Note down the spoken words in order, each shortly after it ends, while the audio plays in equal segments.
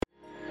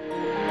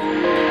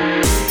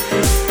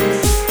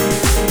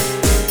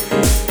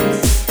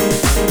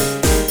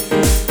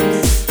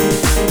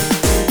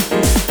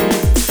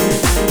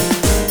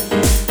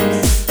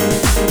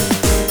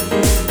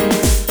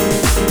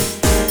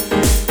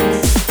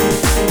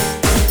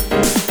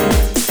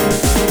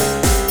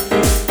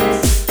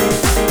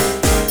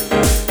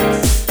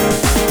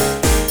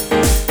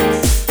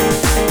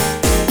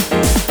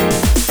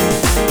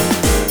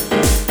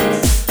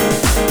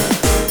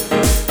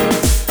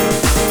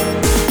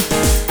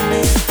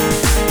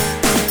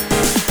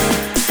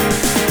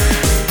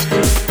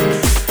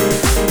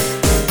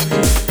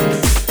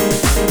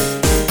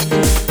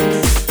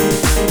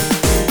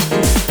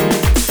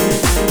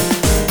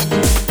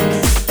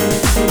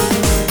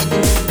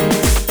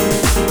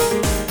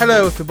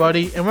Hello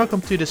everybody and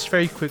welcome to this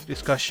very quick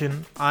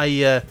discussion.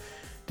 I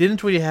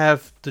didn't really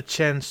have the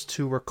chance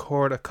to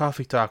record a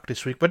coffee talk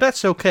this week, but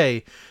that's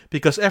okay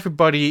because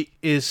everybody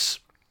is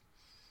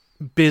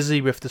busy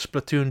with the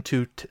Splatoon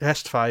 2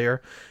 Testfire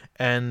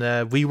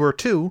and we were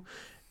too,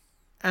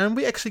 and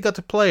we actually got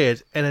to play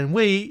it. And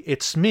then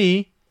it's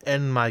me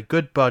and my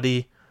good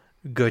buddy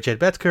Gerjet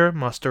Betker,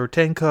 Master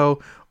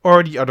Tenko,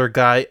 or the other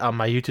guy on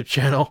my YouTube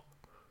channel.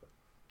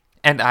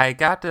 And I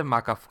got a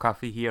mug of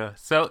coffee here,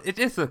 so it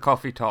is a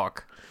coffee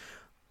talk.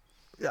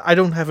 I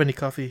don't have any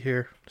coffee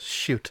here.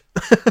 Shoot.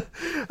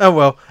 Oh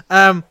well.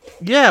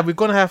 Yeah, we're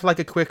gonna have like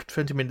a quick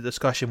 20-minute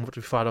discussion what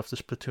we thought of the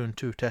Splatoon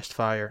 2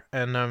 Testfire.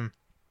 And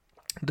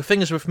the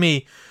thing is with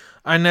me,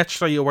 I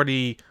naturally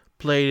already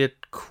played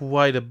it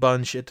quite a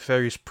bunch at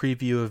various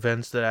preview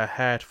events that I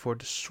had for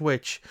the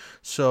Switch.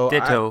 So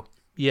Ditto.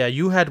 Yeah,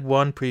 you had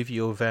one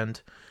preview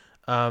event.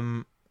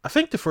 I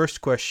think the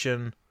first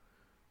question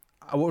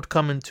what would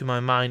come into my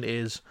mind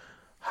is,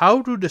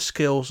 how do the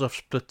skills of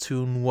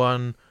Splatoon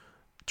 1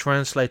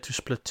 translate to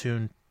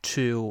Splatoon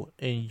 2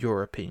 in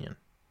your opinion?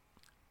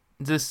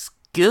 The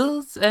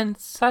skills and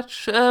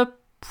such are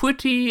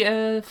pretty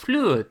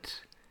fluid,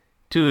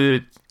 to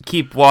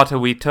keep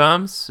watery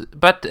terms,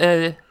 but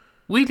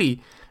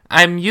really,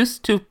 I'm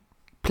used to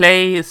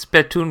play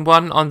Splatoon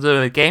 1 on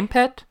the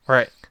gamepad.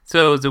 Right.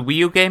 So the Wii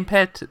U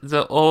gamepad,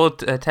 the old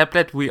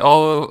tablet we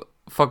all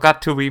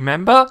forgot to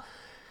remember.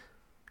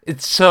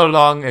 It's so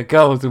long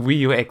ago the Wii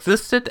U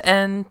existed,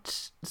 and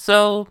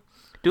so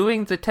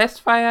during the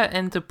Testfire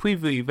and the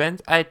preview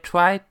event, I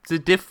tried the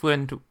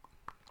different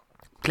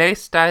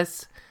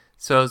playstyles.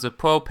 So the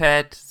Pro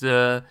Pad,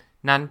 the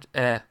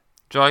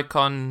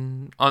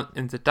Joy-Con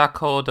in the duck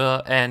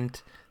holder,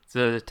 and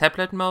the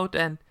tablet mode,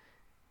 and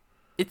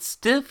it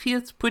still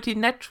feels pretty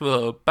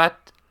natural,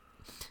 but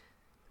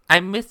I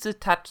miss the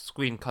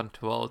touchscreen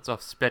controls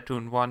of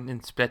Splatoon 1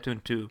 and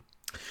Splatoon 2.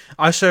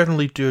 I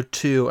certainly do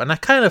too, and I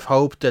kind of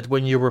hoped that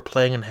when you were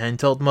playing in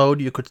handheld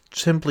mode, you could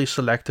simply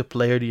select the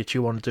player that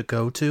you wanted to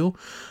go to,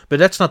 but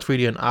that's not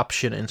really an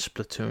option in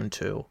Splatoon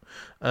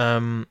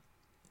 2.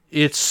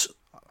 It's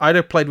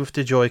either played with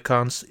the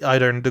Joy-Cons,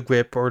 either in the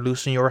grip or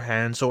loose in your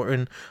hands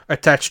or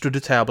attached to the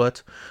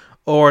tablet,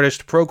 or there's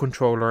the Pro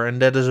Controller,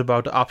 and that is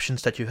about the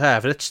options that you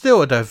have. It's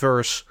still a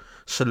diverse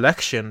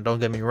selection,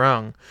 don't get me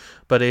wrong,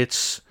 but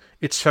it's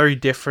very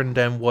different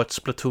than what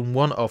Splatoon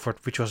 1 offered,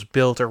 which was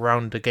built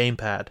around the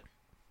gamepad.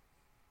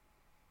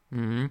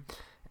 Mm-hmm.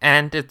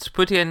 And it's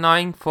pretty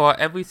annoying for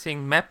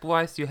everything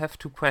map-wise, you have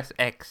to press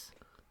X.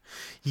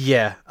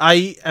 Yeah,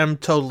 I am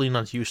totally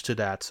not used to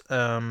that.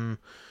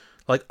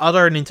 Like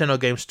other Nintendo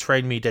games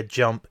train me that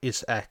jump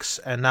is X,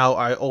 and now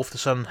I all of a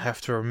sudden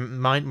have to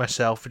remind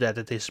myself that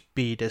it is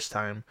B this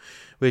time,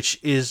 which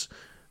is...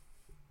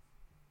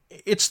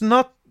 It's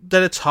not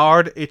that it's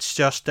hard, it's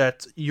just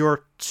that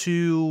you're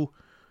too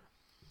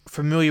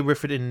familiar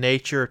with it in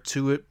nature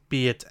to it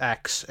be it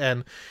X,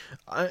 and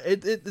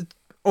it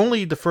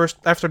only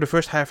after the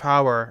first half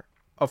hour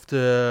of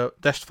the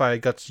Testfire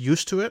got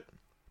used to it,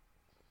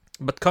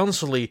 but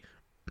constantly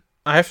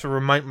I have to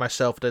remind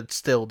myself that it's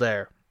still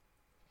there.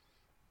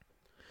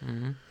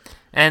 Mm-hmm.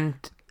 And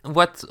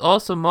what's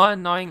also more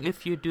annoying,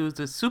 if you do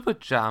the super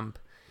jump,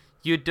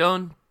 you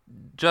don't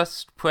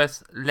just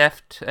press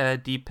left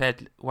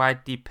D-pad,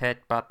 right D-pad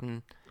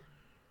button.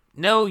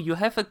 No, you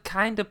have a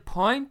kind of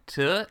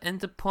pointer, and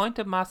the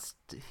pointer must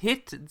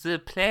hit the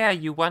player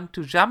you want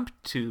to jump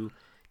to.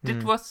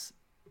 That was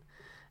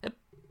a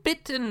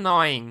bit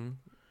annoying.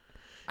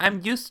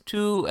 I'm used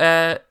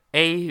to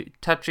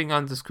touching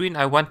on the screen,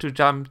 I want to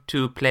jump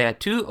to player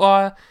 2,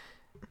 or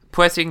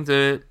pressing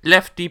the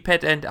left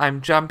D-pad and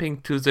I'm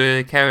jumping to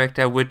the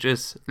character which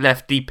is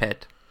left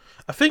D-pad.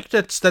 I think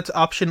that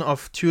option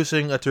of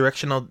choosing a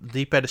directional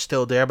D-pad is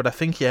still there, but I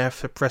think you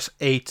have to press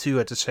A2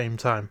 at the same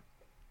time.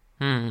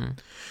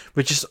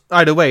 Which is,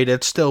 either way,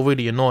 that's still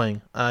really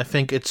annoying. I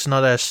think it's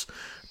not as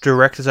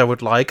direct as I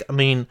would like. I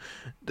mean,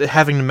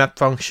 having the map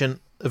function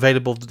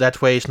available that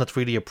way is not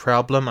really a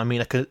problem. I mean,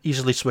 I could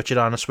easily switch it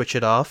on and switch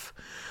it off.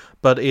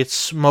 But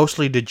it's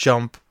mostly the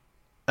jump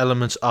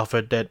elements of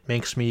it that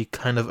makes me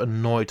kind of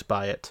annoyed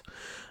by it.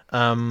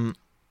 And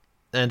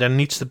there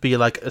needs to be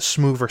like a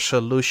smoother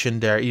solution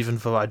there, even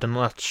though I'm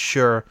not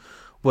sure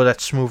what that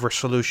smoother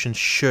solution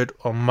should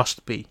or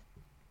must be.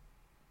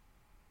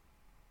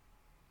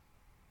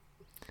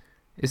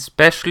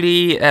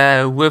 Especially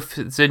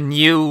with the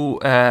new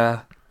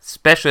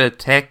special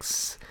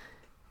attacks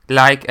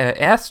like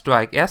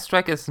Airstrike.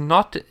 Airstrike is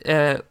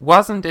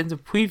wasn't in the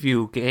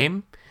preview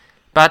game,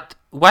 but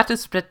what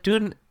is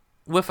Splatoon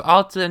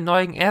without the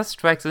annoying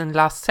airstrikes in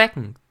last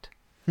second?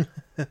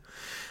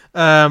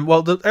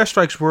 Well, the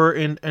airstrikes were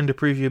in the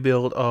preview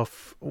build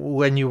of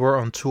when you were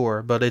on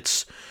tour, but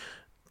it's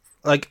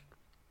like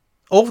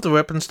all of the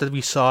weapons that we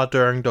saw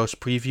during those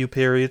preview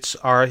periods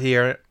are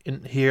here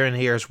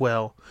as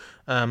well.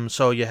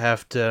 So you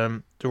have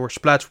the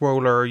Splat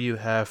Roller, you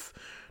have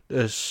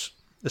the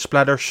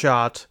Splatter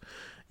Shot,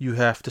 you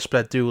have the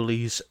Splat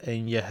Dualies,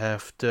 and you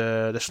have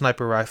the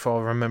Sniper Rifle.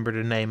 I remember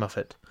the name of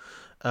it.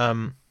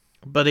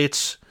 But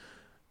it's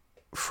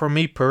for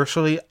me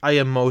personally, I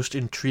am most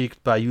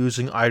intrigued by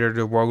using either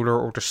the roller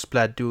or the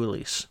splat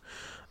dualies.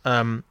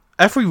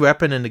 Every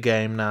weapon in the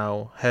game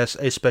now has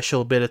a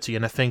special ability,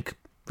 and I think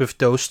with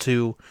those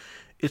two,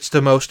 it's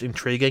the most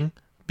intriguing,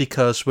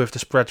 because with the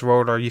splat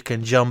roller you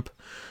can jump,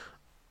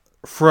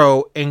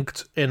 throw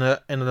inked in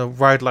a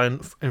right line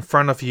in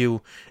front of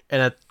you,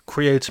 and it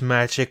creates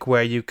magic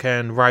where you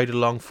can ride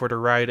along for the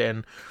ride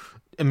and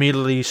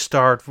immediately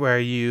start where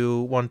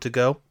you want to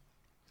go.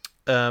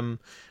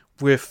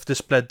 With the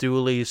splat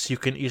dualies, you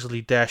can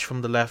easily dash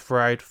from the left,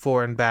 right,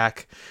 forward and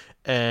back,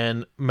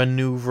 and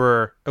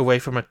maneuver away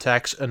from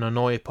attacks and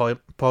annoy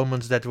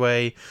opponents that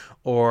way,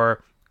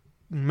 or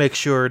make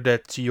sure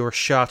that your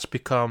shots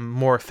become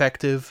more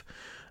effective,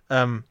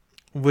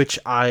 which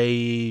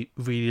I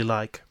really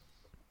like.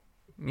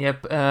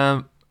 Yep.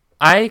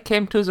 I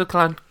came to the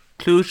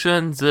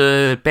conclusion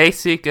the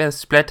basic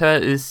splatter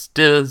is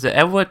still the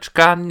average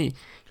gun,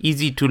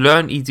 easy to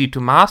learn, easy to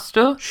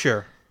master.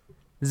 Sure.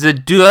 The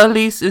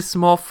dualies is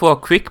more for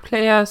quick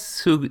players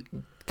who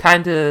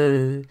kind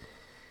of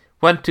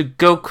want to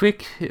go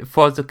quick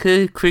for the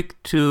kill,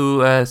 quick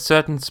to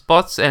certain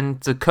spots, and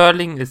the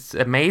curling is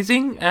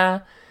amazing.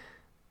 The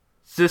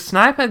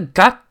sniper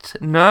got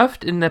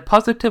nerfed in a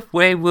positive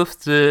way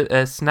with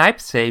the snipe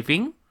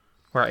saving.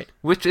 Right.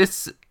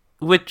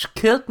 Which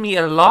killed me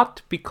a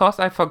lot because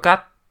I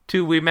forgot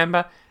to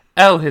remember,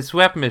 oh, his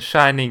weapon is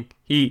shining.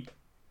 He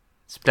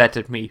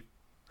splattered me.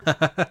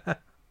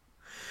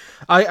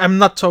 I'm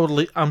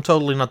totally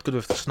not good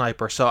with the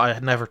sniper, so I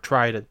never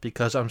tried it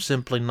because I'm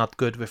simply not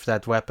good with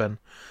that weapon.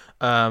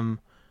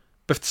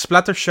 With the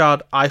splatter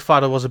shot, I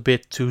thought it was a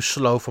bit too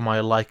slow for my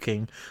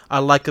liking. I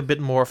like a bit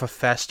more of a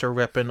faster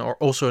weapon, or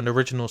also an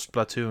original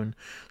Splatoon.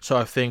 So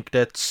I think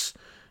that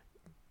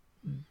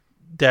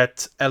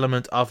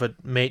element of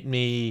it made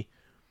me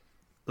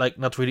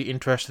not really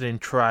interested in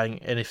trying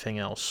anything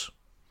else.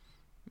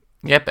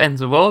 Yep, and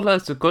the roller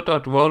is a good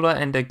old roller,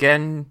 and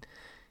again,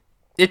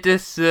 it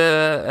is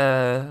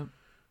a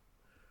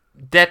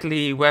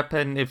deadly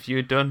weapon if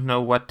you don't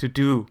know what to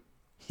do.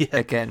 Yeah.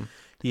 Again.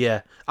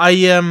 Yeah.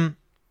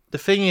 The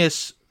thing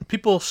is,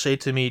 people say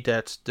to me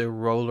that the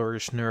roller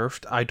is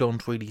nerfed. I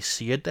don't really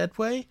see it that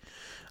way.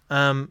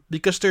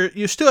 Because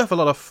you still have a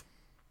lot of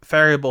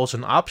variables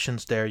and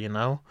options there,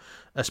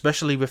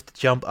 Especially with the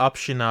jump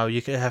option now,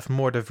 you can have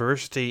more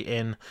diversity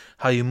in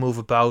how you move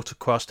about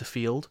across the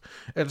field.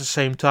 At the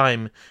same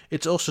time,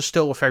 it's also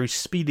still a very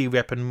speedy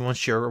weapon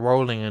once you're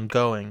rolling and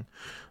going.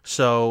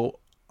 So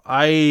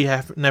I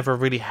have never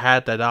really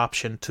had that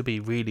option, to be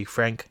really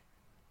frank.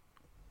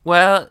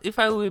 Well, if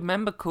I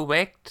remember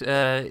correct,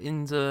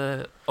 in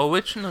the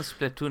original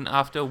Splatoon,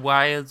 after a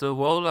while, the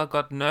roller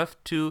got nerfed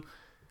to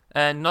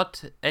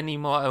not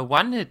anymore a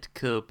one-hit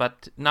kill,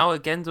 but now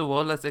again the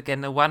roller's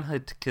again a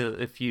one-hit kill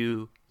if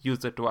you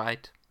use it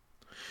right.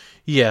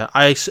 Yeah,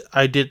 I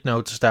did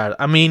notice that.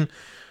 I mean,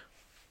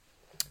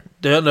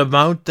 the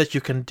amount that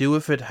you can do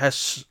with it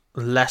has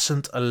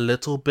lessened a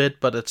little bit,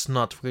 but it's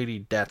not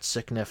really that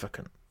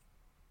significant.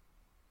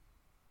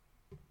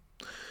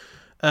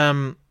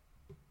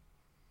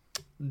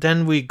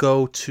 Then we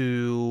go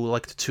to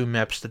the two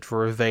maps that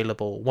were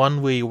available.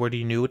 One we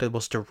already knew, that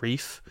was the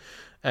Reef,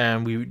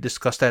 and we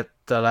discussed that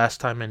the last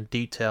time in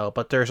detail.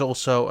 But there's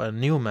also a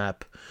new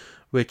map,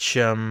 which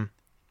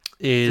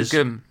is the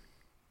gym.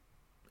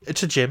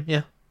 It's a gym,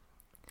 yeah.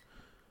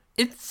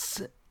 It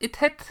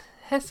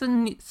has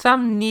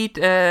some neat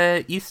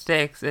Easter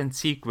eggs and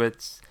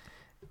secrets,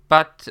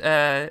 but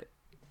for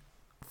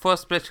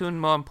Splatoon,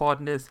 more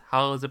important is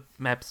how the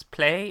maps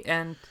play.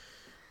 And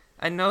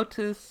I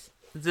noticed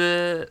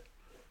the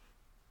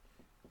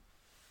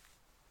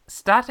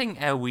starting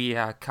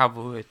area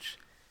coverage.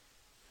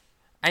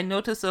 I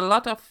noticed a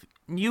lot of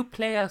new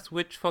players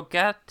which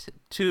forget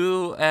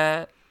to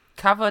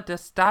cover the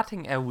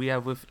starting area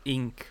with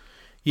ink.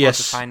 Yes.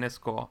 For the final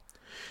score.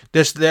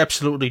 This they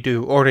absolutely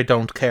do, or they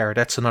don't care.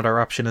 That's another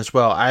option as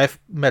well. I've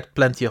met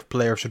plenty of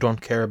players who don't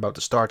care about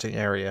the starting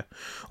area,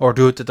 or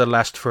do it at the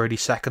last 30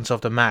 seconds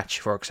of the match,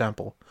 for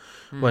example,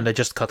 when they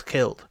just got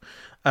killed.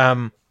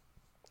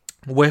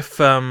 With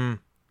that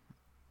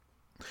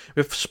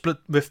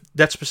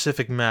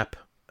specific map,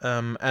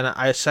 and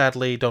I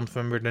sadly don't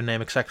remember the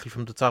name exactly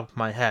from the top of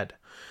my head,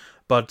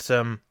 but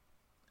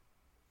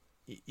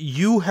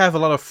you have a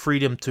lot of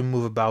freedom to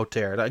move about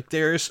there.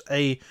 There's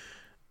a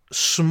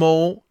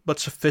small but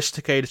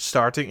sophisticated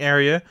starting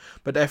area,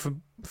 but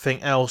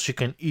everything else you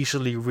can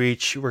easily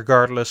reach,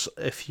 regardless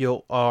if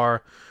you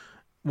are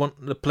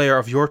the player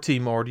of your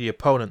team or the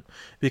opponent,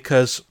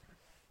 because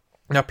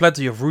there are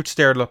plenty of routes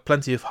there are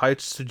plenty of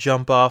heights to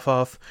jump off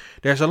of.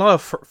 There's a lot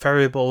of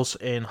variables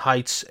in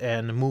heights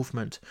and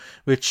movement,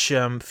 which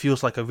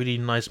feels like a really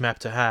nice map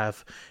to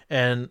have.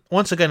 And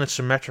once again, it's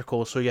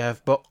symmetrical, so you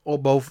have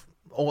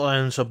all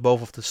ends of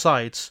both of the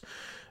sides,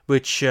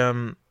 which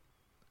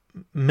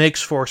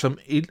makes for some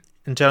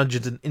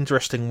intelligent and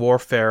interesting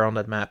warfare on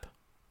that map.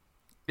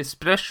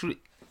 Especially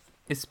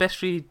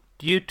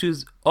due to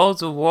all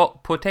the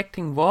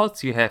protecting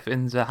walls you have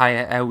in the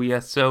higher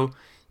area, so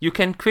you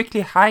can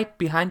quickly hide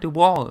behind a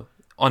wall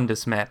on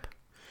this map.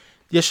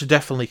 Yes, you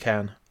definitely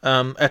can.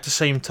 At the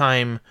same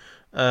time,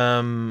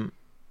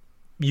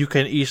 you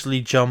can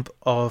easily jump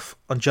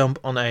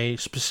on a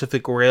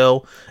specific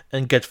rail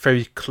and get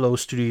very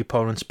close to the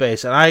opponent's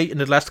base. And in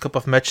the last couple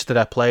of matches that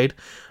I played,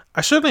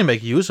 I certainly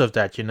make use of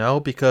that,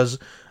 because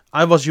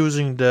I was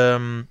using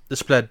the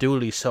splat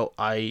dually, so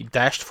I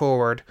dashed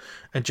forward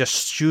and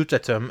just shoot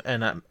at them,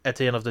 and at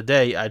the end of the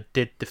day, I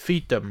did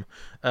defeat them.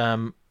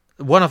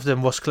 One of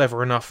them was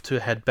clever enough to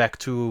head back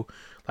to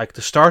like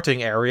the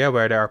starting area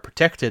where they are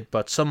protected,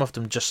 but some of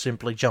them just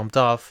simply jumped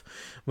off,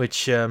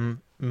 which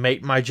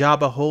made my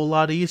job a whole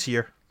lot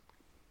easier.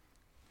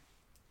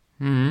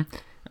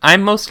 I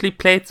mostly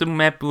played the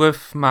map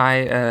with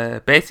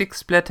my basic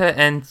splatter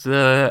and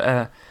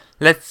the,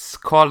 let's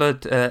call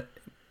it,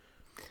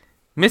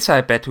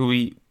 missile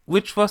battery,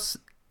 which was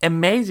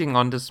amazing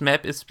on this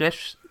map,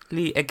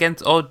 especially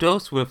against all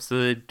those with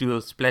the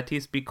dual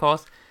splatties,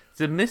 because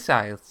the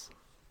missiles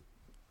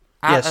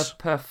are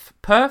a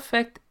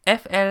perfect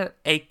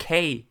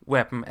FLAK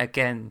weapon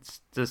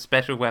against the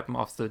special weapon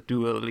of the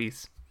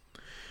dualies.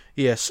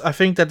 Yes, I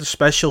think that the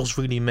specials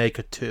really make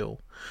it too.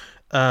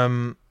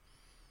 I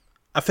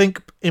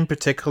think in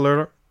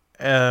particular,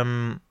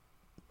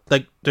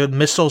 like the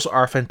missiles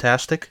are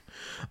fantastic,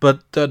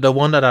 but the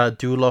one that I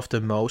do love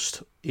the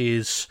most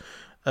is,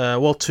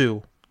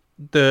 two.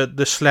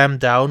 The slam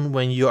down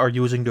when you are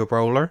using the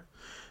roller,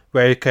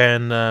 where you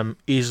can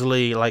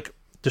easily like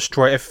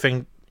destroy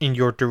everything in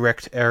your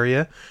direct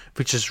area,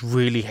 which is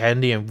really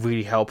handy and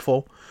really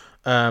helpful.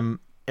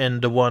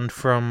 And the one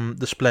from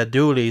the Splat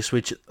Dualies,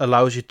 which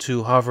allows you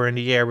to hover in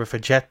the air with a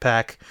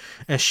jetpack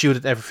and shoot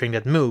at everything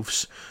that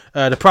moves.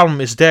 The problem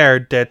is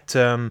there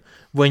that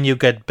when you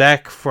get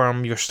back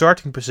from your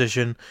starting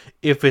position,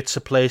 if it's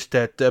a place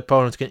that the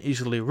opponent can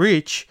easily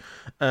reach,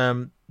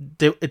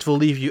 it will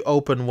leave you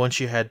open once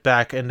you head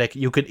back, and like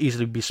you can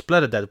easily be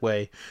splatted that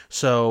way.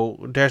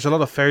 So there's a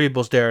lot of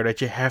variables there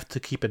that you have to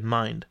keep in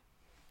mind.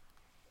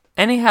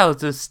 Anyhow,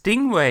 the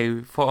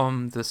Stingray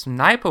from the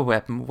sniper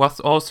weapon was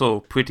also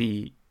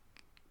pretty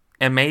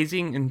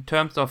amazing in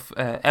terms of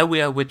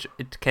area which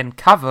it can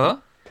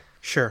cover.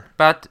 Sure.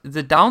 But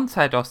the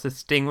downside of the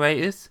Stingray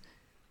is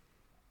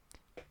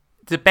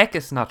the back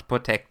is not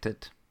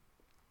protected.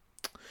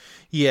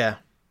 Yeah.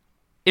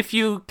 If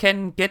you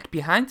can get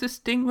behind the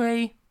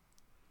Stingray,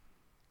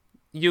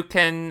 you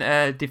can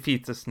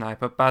defeat the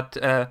sniper. But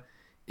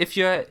if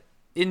you're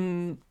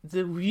in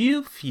the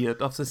real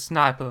field of the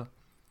sniper,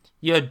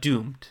 you're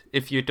doomed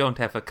if you don't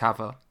have a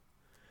cover.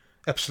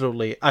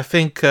 Absolutely. I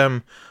think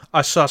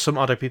I saw some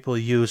other people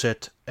use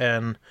it,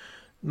 and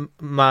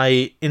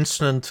my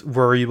instant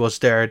worry was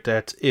there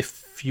that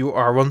if you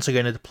are once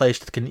again at a place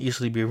that can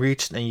easily be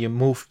reached and you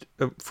move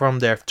from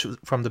there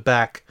from the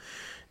back,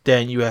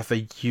 then you have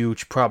a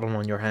huge problem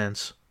on your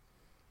hands.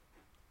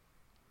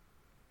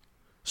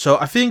 So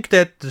I think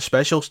that the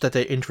specials that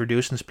they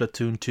introduced in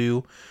Splatoon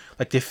 2,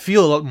 like they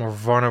feel a lot more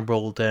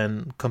vulnerable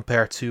than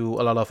compared to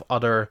a lot of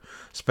other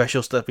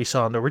specials that we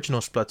saw in the original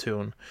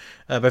Splatoon.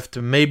 With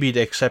maybe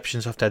the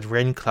exceptions of that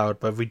rain cloud,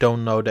 but we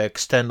don't know the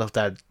extent of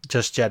that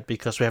just yet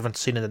because we haven't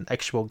seen it in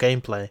actual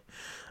gameplay.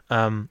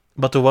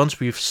 But the ones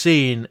we've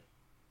seen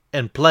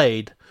and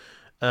played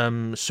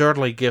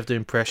certainly give the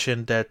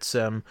impression that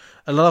a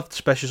lot of the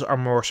specials are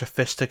more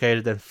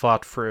sophisticated and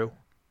thought through.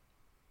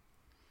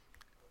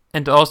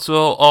 And also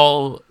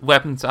all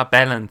weapons are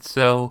balanced,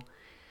 so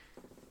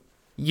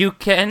you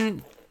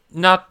can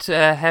not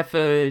have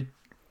a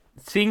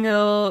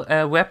single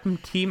weapon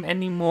team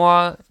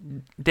anymore.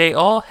 They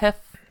all have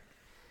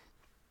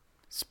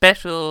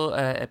special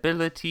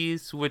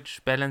abilities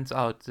which balance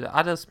out the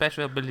other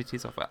special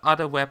abilities of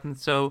other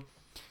weapons, so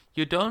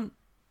you don't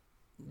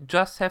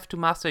just have to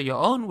master your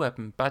own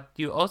weapon, but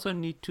you also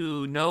need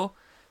to know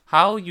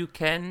how you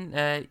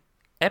can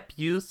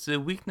abuse the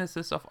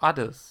weaknesses of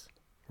others.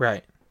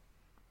 Right.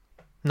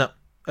 No,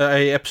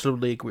 I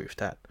absolutely agree with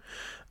that.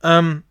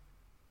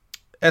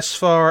 As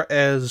far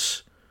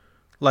as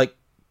like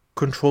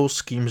control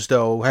schemes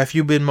though, have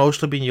you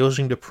mostly been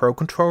using the Pro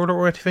Controller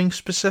or anything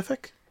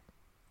specific?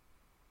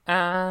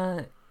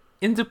 In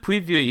the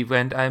preview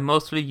event, I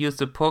mostly used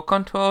the Pro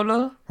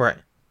Controller. Right.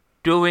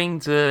 During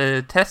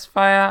the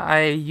Testfire,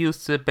 I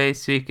used the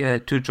basic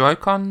 2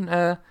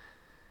 Joy-Con.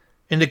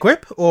 In the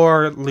grip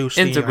or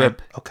loosely? In the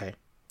grip. Okay.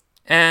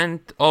 And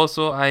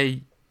also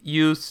I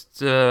used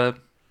the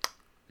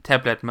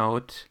tablet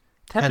mode.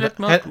 Tablet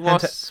mode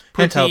was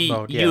pretty...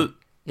 Handheld mode,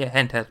 yeah.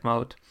 Handheld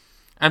mode.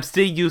 I'm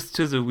still used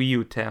to the Wii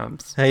U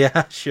terms.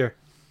 Yeah, sure.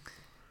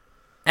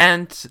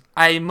 And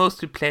I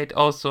mostly played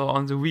also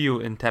on the Wii U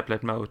in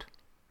tablet mode.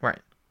 Right.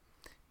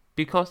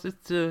 Because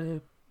it's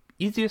the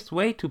easiest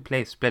way to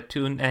play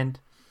Splatoon, and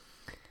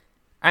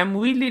I'm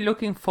really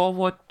looking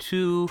forward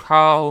to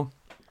how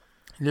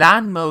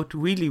LAN mode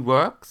really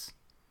works.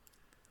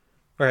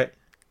 Right.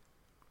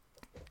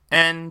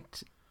 And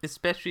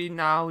especially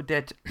now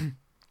that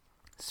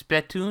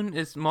Splatoon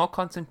is more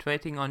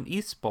concentrating on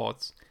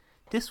esports,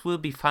 this will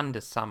be fun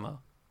this summer.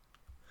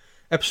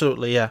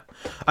 Absolutely, yeah.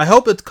 I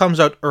hope it comes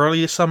out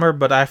early this summer,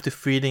 but I have the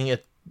feeling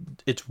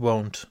it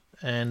won't.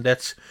 and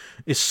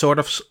is sort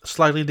of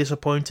slightly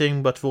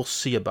disappointing. But we'll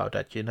see about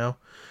that, you know.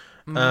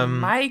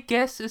 My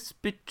guess is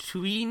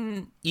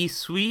between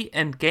E3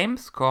 and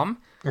Gamescom,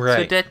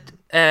 Right. so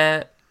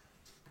that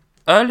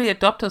early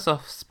adopters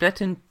of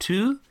Splatoon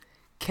 2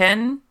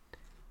 can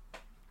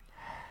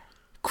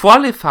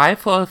qualify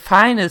for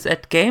finals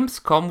at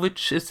Gamescom,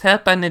 which is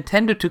held by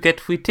Nintendo to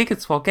get free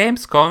tickets for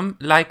Gamescom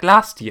like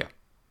last year.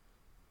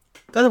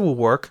 That will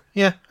work.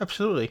 Yeah,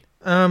 absolutely.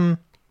 For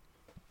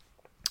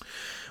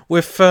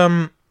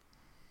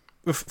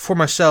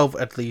myself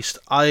at least,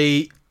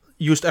 I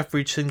used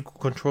every single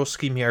control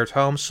scheme here at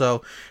home.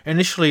 So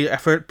initially, I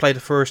played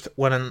the first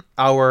 1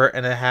 hour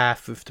and a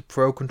half with the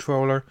Pro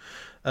controller.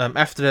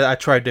 After that, I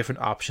tried different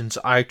options.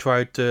 I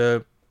tried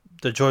the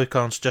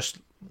Joy-Cons just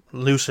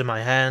loose in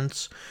my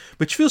hands,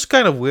 which feels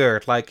kind of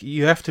weird. Like,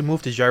 you have to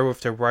move the gyro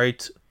with the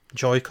right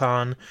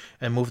Joy-Con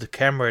and move the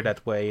camera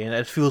that way, and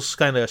it feels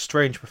kind of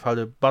strange with how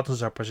the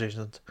buttons are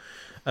positioned.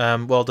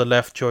 While the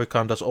left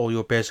Joy-Con does all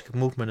your basic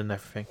movement and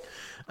everything.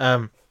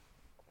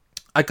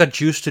 I got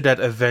used to that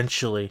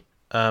eventually,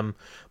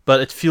 but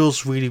it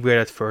feels really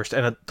weird at first,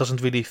 and it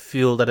doesn't really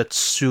feel that it's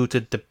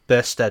suited the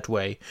best that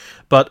way.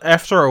 But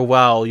after a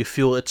while, you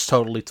feel it's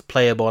totally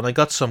playable, and I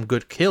got some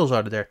good kills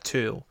out of there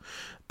too.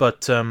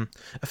 But I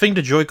think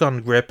the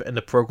Joy-Con grip and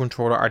the Pro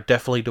Controller are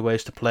definitely the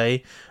ways to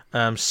play.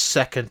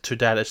 Second to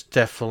that is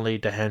definitely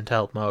the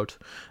handheld mode.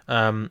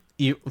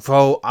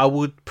 Though I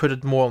would put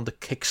it more on the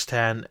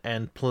kickstand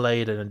and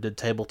play it in the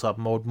tabletop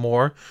mode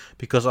more,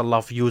 because I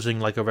love using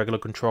like a regular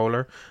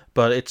controller.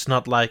 But it's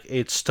not like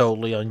it's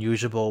totally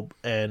unusable,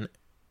 and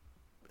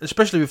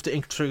especially with the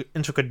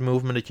intricate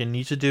movement that you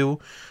need to do,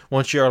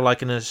 once you're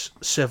like in a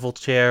swivel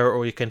chair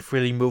or you can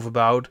freely move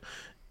about,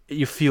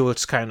 you feel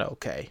it's kind of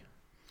okay.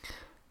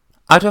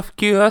 Out of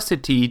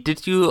curiosity,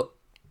 did you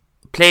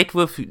play it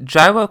with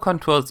gyro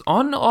controls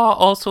on or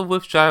also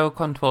with gyro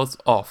controls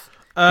off?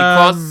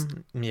 Because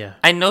yeah,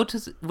 I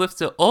noticed with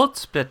the old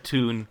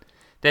Splatoon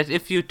that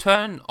if you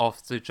turn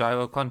off the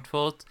gyro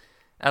controls,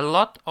 a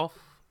lot of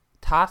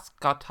tasks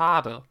got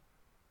harder.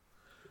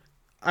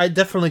 I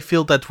definitely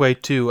feel that way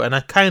too, and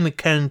I kind of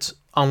can't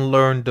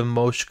unlearn the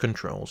motion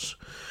controls.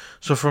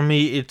 So for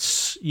me,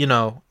 it's, you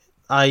know,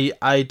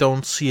 I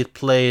don't see it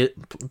play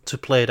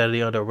it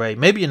any other way.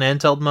 Maybe in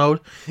handheld mode,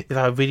 if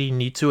I really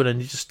need to and I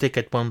need to stick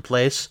at one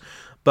place.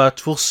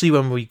 But we'll see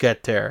when we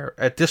get there.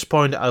 At this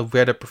point, I'd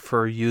rather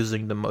prefer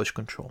using the motion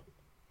control.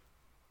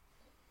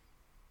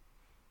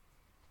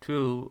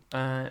 True.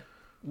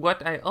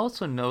 What I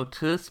also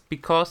noticed,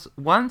 because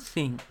one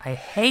thing I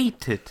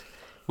hated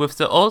with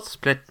the old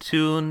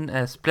Splatoon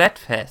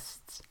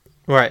Splatfests,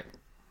 right,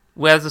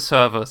 were the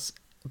servers.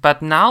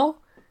 But now,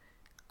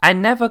 I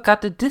never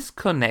got a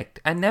disconnect,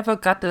 I never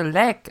got a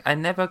lag, I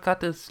never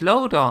got a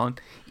slowdown.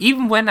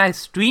 Even when I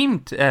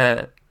streamed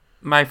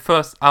my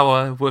first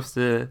hour with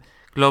the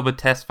Global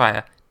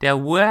Testfire, there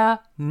were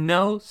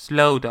no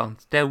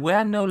slowdowns, there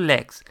were no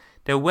lags,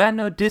 there were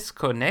no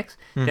disconnects,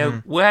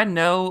 there were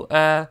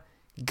no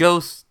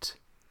ghost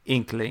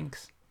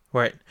inklings.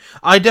 Right.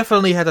 I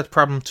definitely had that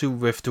problem too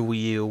with the Wii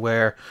U,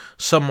 where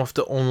some of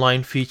the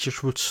online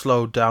features would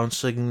slow down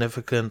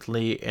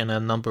significantly in a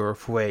number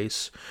of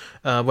ways.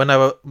 When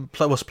I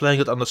was playing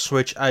it on the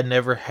Switch, I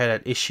never had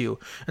that issue.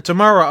 And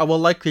tomorrow I will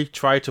likely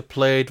try to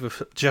play it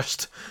with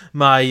just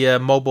my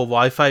mobile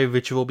Wi-Fi,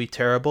 which will be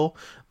terrible.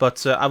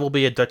 But I will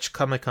be at Dutch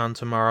Comic Con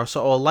tomorrow,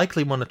 so I'll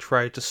likely want to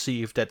try to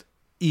see if that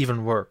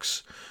even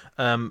works.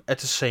 At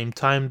the same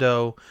time,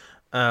 though,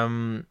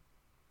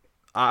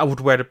 I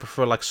would rather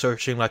prefer like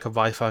searching like a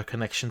Wi-Fi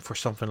connection for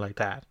something like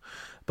that.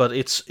 But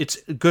it's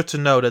good to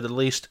know that at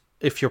least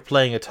if you're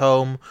playing at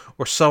home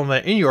or somewhere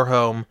in your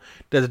home,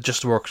 that it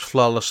just works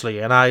flawlessly.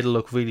 And I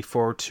look really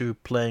forward to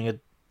playing it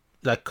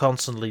like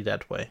constantly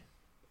that way.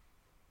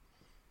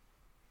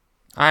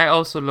 I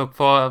also look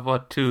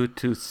forward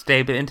to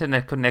stable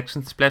internet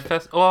connections,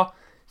 Splatfest, or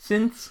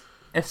since,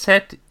 as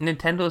said,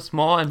 Nintendo is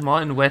more and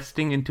more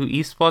investing into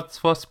esports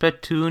for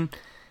Splatoon,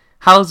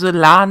 how the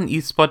LAN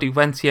esport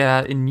events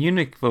here in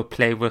Munich will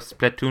play with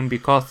Splatoon,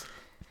 because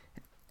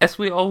as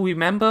we all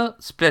remember,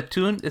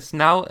 Splatoon is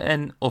now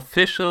an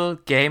official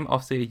game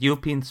of the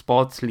European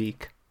Sports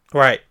League.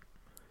 Right.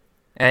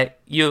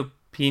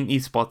 European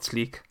Esports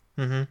League.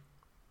 Mm-hmm.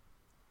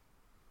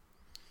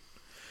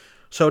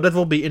 So that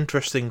will be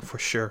interesting for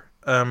sure.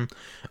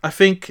 I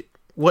think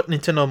what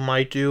Nintendo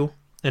might do,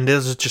 and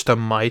this is just a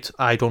might,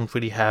 I don't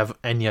really have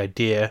any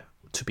idea,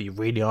 to be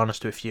really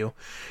honest with you.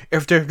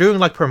 If they're doing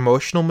like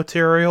promotional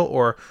material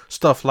or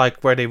stuff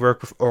like where they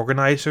work with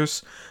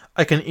organizers,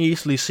 I can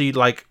easily see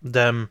like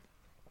them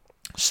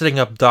setting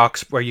up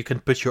docks where you can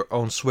put your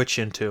own Switch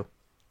into.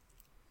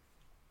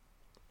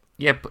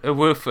 Yep,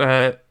 with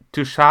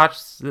to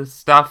charge the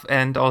stuff,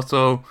 and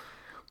also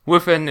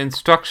with an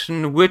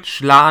instruction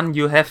which LAN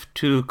you have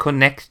to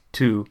connect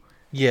to.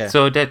 Yeah.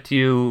 So that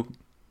you,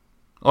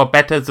 or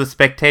better, the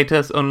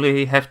spectators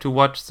only have to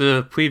watch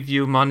the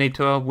preview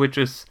monitor, which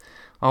is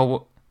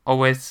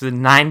always the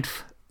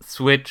 9th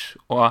Switch,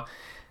 or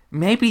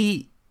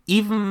maybe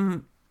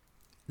even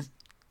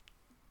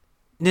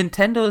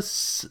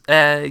Nintendo's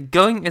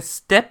going a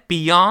step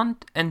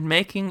beyond and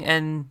making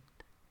an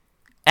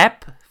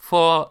app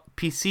for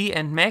PC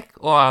and Mac,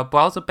 or a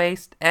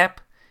browser-based app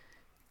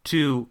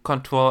to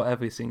control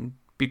everything,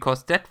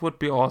 because that would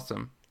be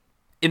awesome.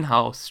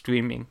 In-house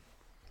streaming.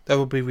 That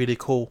would be really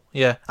cool.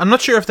 Yeah, I'm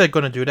not sure if they're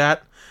gonna do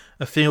that.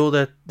 I feel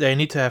that they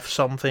need to have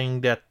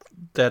something that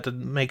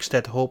makes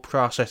that whole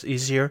process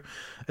easier.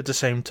 At the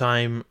same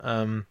time,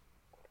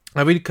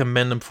 I really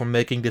commend them for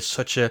making this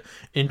such a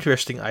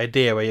interesting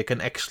idea where you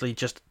can actually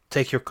just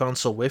take your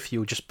console with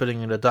you, just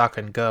putting it in the dock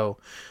and go.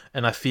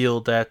 And I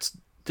feel that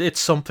it's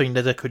something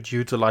that I could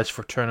utilize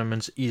for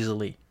tournaments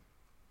easily.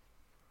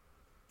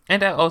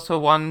 And I also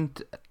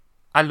want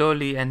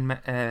Aloy and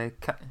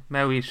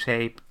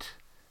Mary-shaped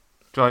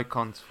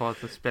Joy-Cons for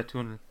the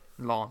Splatoon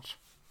launch.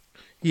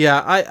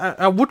 Yeah,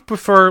 I would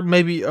prefer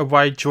maybe a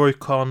white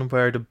Joy-Con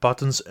where the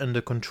buttons and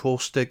the control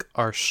stick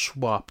are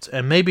swapped.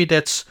 And maybe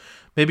that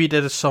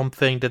is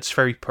something that's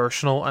very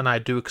personal, and I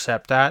do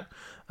accept that.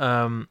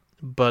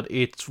 But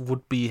it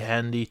would be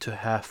handy to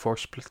have for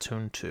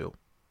Splatoon 2.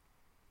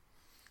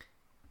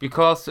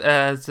 Because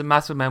the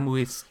muscle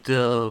memory is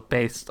still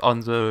based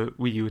on the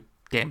Wii U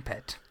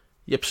gamepad.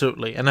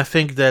 Absolutely, and I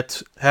think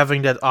that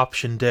having that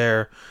option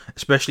there,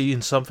 especially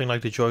in something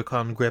like the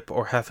Joy-Con grip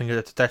or having it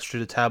attached to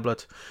the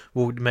tablet,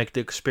 would make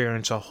the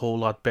experience a whole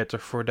lot better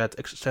for that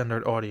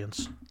extended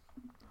audience.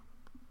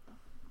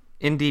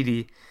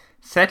 Indeed.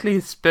 Sadly,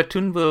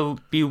 Splatoon will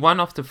be one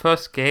of the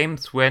first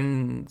games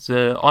when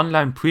the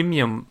online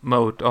premium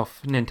mode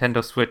of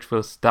Nintendo Switch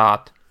will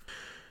start.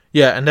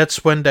 Yeah, and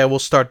that's when they will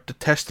start the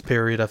test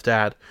period of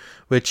that,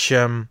 which,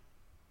 I'm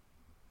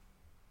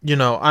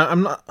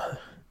not...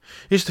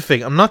 Here's the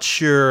thing, I'm not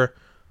sure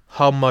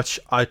how much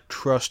I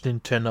trust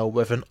Nintendo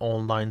with an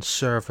online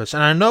service.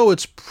 And I know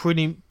it's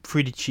pretty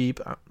cheap,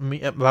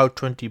 about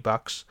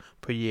 $20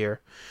 per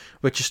year,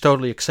 which is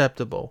totally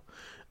acceptable.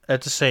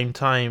 At the same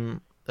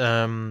time,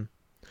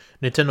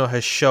 Nintendo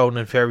has shown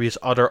in various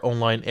other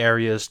online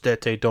areas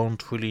that they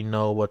don't really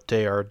know what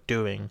they are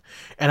doing.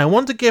 And I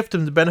want to give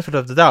them the benefit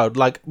of the doubt.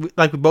 Like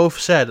we both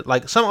said,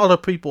 like some other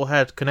people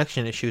had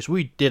connection issues.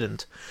 We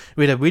didn't.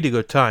 We had a really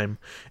good time.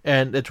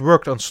 And it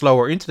worked on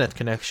slower internet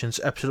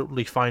connections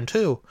absolutely fine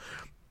too.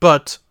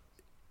 But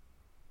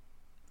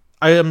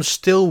I am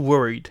still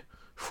worried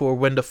for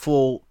when the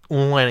full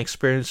online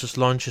experiences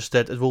launches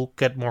that it will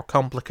get more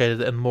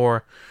complicated and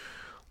more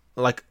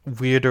like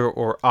weirder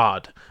or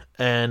odd.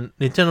 And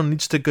Nintendo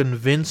needs to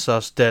convince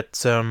us that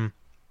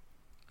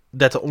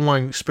that the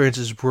online experience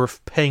is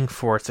worth paying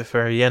for at the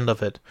very end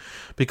of it,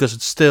 because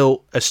it's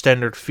still a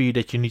standard fee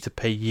that you need to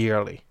pay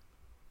yearly.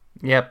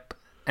 Yep,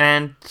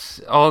 and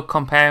all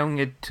comparing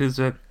it to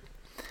the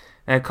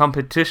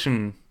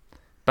competition,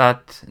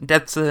 but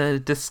that's a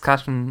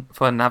discussion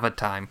for another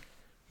time.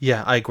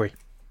 Yeah, I agree,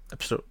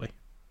 absolutely.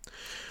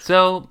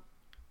 So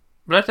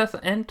let us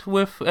end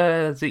with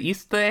the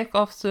Easter egg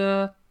of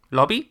the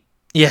lobby.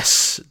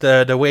 Yes,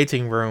 the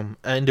waiting room.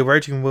 In the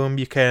waiting room,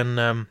 you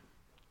can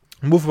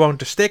move around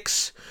the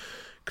sticks,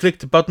 click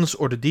the buttons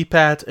or the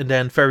D-pad, and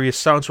then various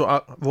sounds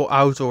will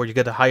out, or you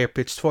get a higher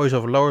pitched voice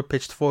or a lower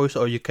pitched voice,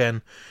 or you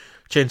can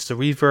change the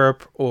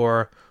reverb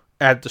or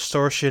add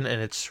distortion,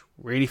 and it's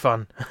really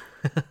fun.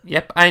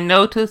 Yep, I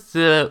noticed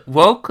the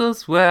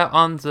vocals were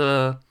on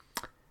the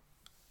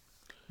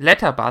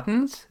letter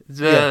buttons,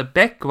 the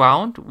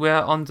background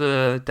were on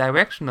the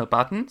directional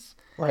buttons.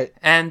 Right.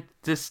 And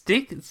the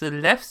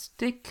left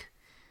stick,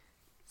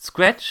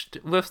 scratched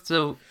with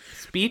the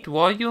speed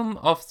volume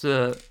of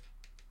the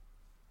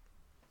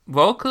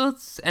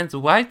vocals, and the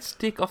right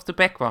stick of the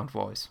background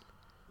voice.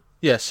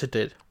 Yes, it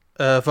did.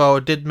 Though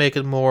it did make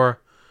it more...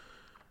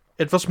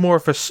 It was more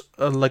of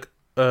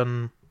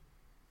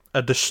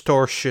a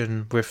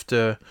distortion with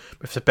the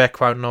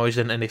background noise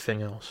than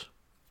anything else.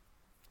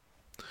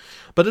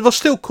 But it was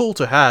still cool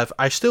to have.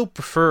 I still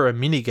prefer a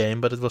minigame,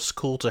 but it was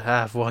cool to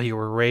have while you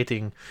were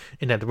waiting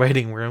in that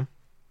waiting room.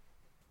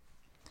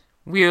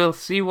 We'll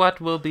see what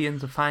will be in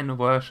the final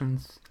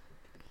versions.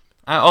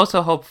 I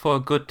also hope for a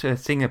good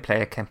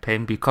single-player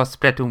campaign, because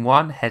Splatoon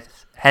 1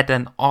 had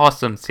an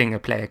awesome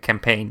single-player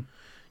campaign.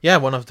 Yeah,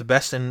 one of the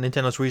best in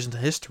Nintendo's recent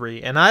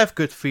history, and I have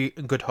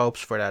good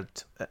hopes for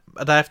that.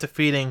 But I have the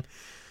feeling,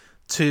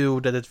 too,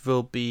 that it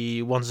will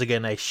be, once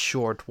again, a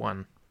short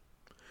one.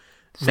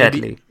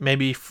 Sadly.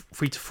 Maybe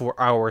 3 to 4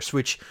 hours,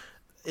 which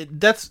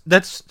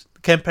that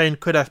campaign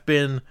could have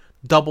been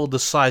double the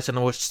size, and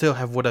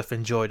I would have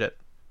enjoyed it,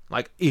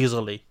 like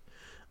easily.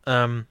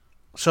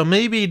 So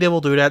maybe they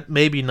will do that,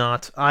 maybe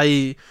not.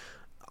 I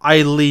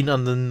lean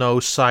on the no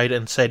side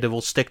and say they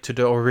will stick to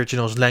the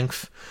original's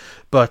length,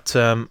 but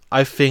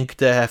I think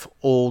they have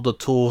all the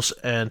tools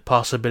and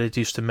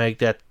possibilities to make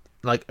that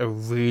like a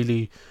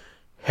really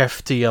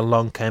hefty and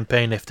long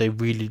campaign if they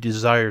really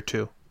desire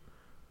to.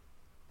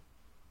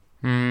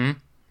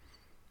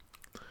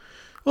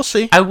 We'll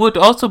see. I would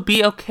also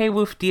be okay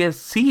with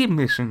DLC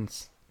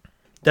missions.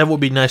 That would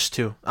be nice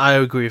too. I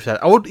agree with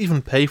that. I would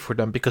even pay for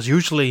them, because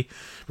usually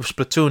with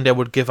Splatoon they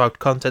would give out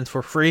content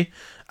for free.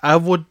 I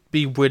would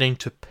be willing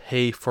to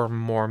pay for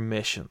more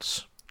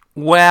missions.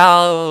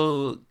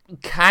 Well,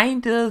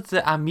 kinda.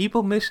 The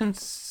amiibo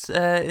missions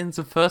in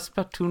the first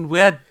Splatoon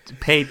were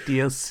paid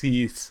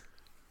DLCs.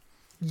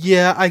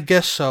 Yeah, I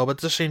guess so. But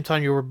at the same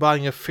time, you were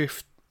buying a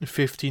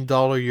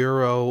 $15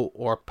 euro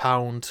or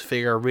pound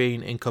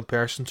figurine in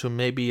comparison to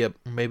maybe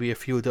a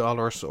few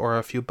dollars or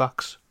a few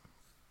bucks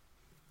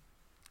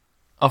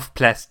Of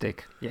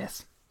plastic,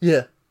 yes.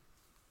 Yeah,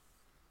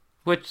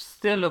 Which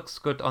still looks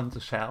good on the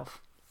shelf.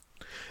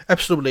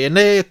 absolutely. And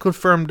they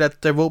confirmed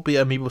that there will be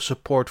amiibo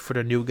support for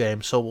the new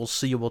game, so we'll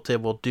see what they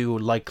will do,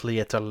 likely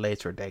at a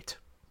later date.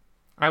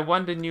 I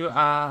want a new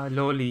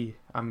Loli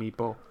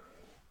amiibo.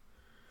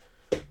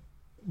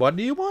 What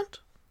do you want?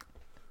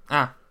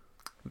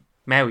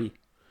 Mary.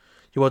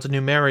 You want a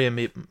new Marie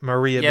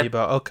Yep.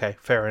 amiibo? Okay,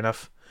 fair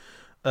enough.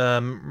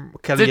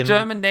 Kelly The and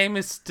German name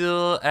is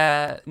still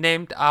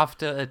named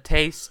after a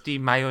tasty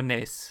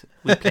mayonnaise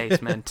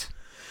replacement.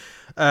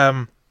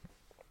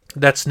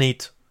 That's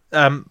neat.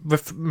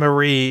 With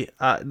Marie,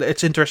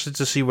 it's interesting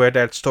to see where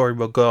that story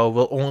will go.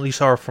 We'll only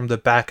saw her from the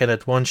back and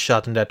at one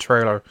shot in that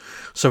trailer,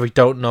 so we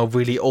don't know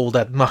really all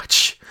that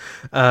much.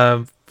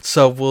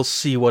 So we'll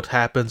see what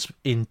happens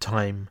in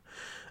time.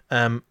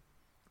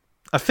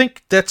 I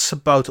think that's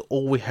about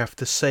all we have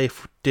to say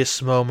for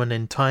this moment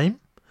in time.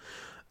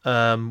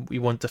 We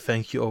want to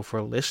thank you all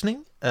for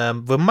listening.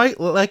 We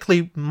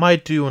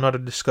might do another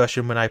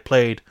discussion when I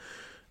played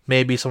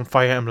maybe some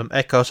Fire Emblem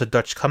Echoes at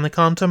Dutch Comic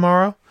Con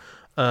tomorrow.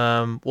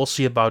 We'll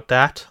see about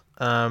that.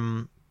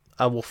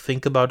 I will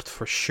think about it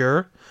for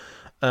sure.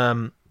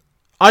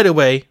 Either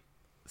way,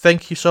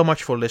 thank you so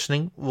much for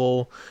listening.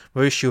 We'll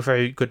wish you a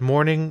very good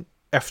morning,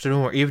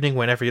 afternoon, or evening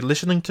whenever you're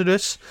listening to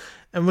this.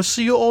 And we'll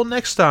see you all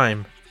next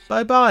time.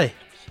 Bye bye.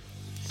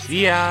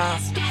 See ya!